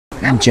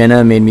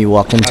Jenna made me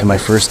walk into my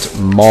first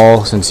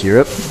mall since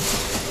Europe.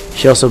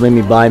 She also made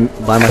me buy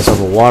myself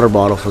a water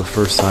bottle for the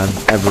first time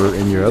ever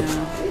in Europe.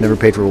 Never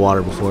paid for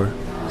water before.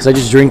 Because I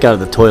just drink out of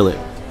the toilet.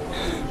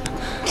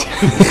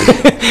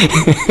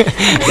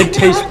 It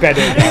tastes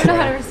better. I don't know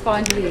how to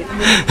respond to these. I'm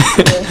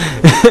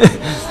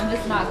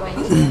just not going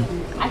to.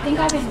 I think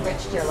I've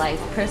enriched your life.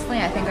 Personally,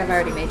 I think I've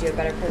already made you a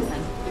better person.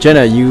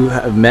 Jenna, you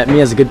have met me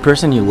as a good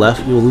person. You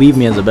will leave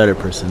me as a better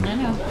person. I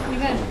know. You're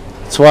good.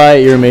 That's why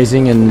you're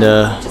amazing and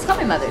Just call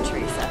me Mother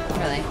Teresa,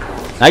 really.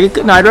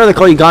 no, I'd rather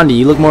call you Gandhi.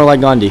 You look more like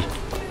Gandhi.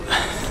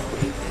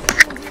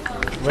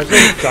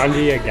 Wasn't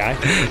Gandhi a guy?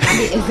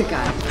 Gandhi is a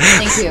guy.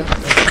 Thank you.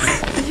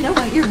 You know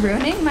what? You're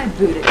ruining my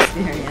boot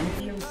experience.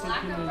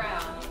 Black or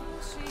brown?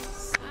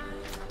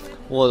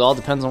 Well, it all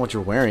depends on what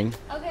you're wearing.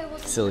 Okay, well,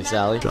 Silly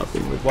Sally.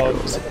 Dropping with Well,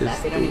 girls is the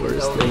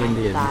worst thing in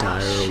the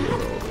entire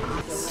world.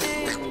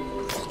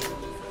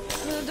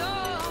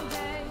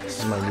 This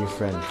is my new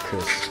friend,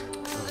 Chris.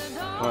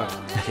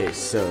 Okay,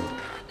 so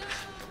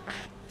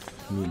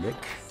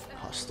Munich,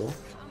 hostel,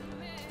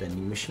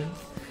 vending machine,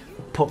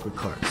 poker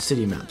cards,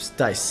 city maps,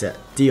 dice set,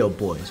 Dio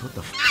boys. What the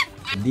f?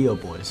 Dio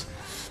boys,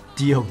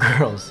 Dio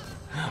girls.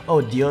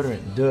 Oh,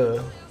 deodorant,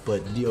 duh.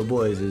 But Dio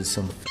boys is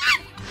some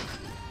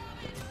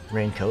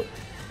raincoat,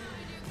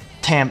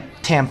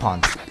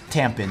 tampons,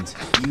 tampons.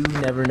 You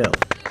never know.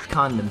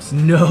 Condoms,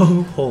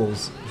 no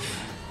holes.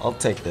 I'll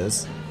take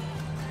this.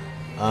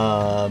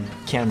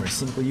 Camera,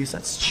 single use.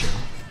 That's chill.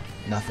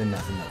 Nothing.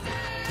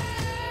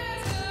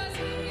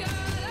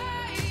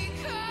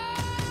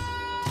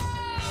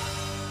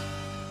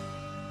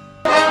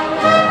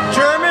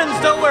 Germans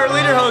don't wear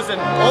lederhosen.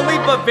 Only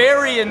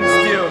Bavarians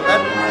do.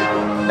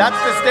 That's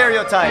the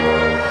stereotype.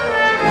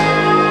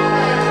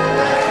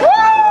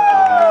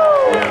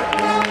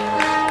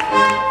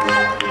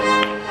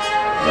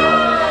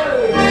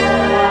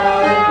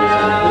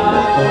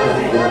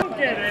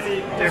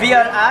 We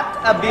are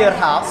at a beer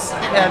house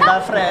and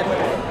our friend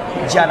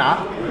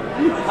Jenna,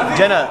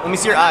 let me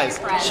see your eyes.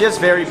 She has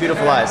very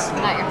beautiful eyes.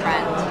 I'm not your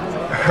friend.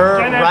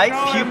 Her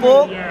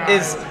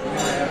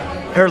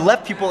her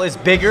left pupil is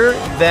bigger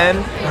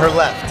than her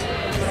left.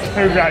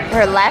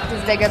 Her left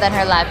is bigger than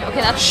her left.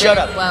 Okay, that's Shut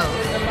up. Whoa.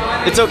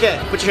 It's okay.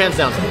 Put your hands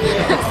down.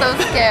 I'm so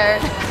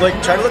scared.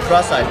 Like, try to look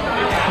cross-eyed.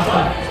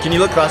 Can you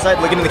look cross-eyed?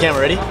 Look into the camera.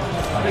 Ready?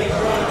 Wait.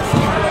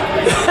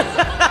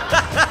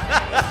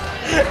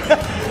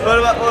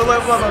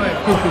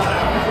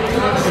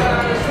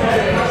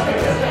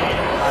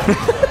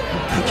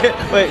 Okay,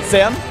 wait,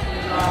 Sam?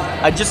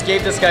 I just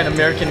gave this guy an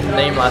American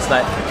name last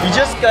night. He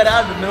just got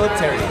out of the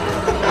military.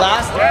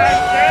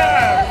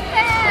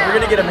 We're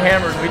gonna get him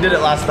hammered. We did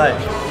it last night.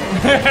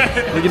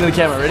 Look into the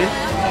camera, ready?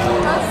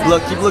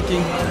 Look, keep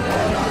looking.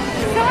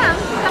 Sam,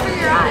 cover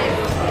your eyes.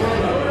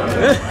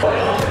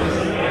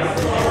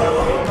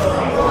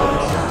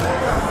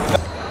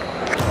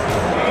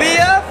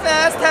 Beer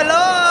Fest,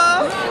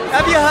 hello!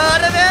 Have you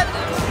heard of it?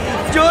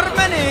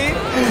 Germany,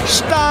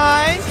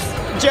 Steins,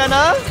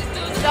 Jenna.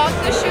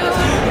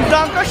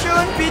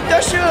 Dankeschön,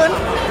 bitteschön.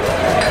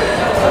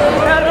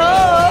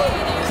 Hello,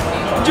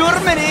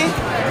 Germany.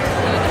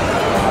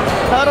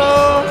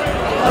 Hello,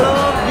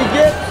 wie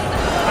geht's?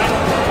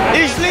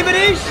 Ich liebe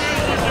dich.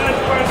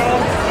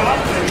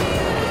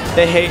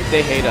 They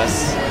hate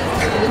us.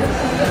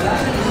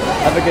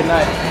 Have a good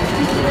night.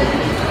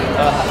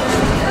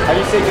 How do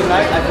you say good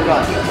night? I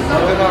forgot.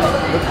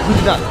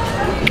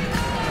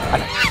 I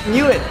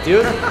knew it,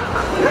 dude.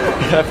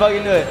 I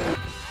fucking knew it.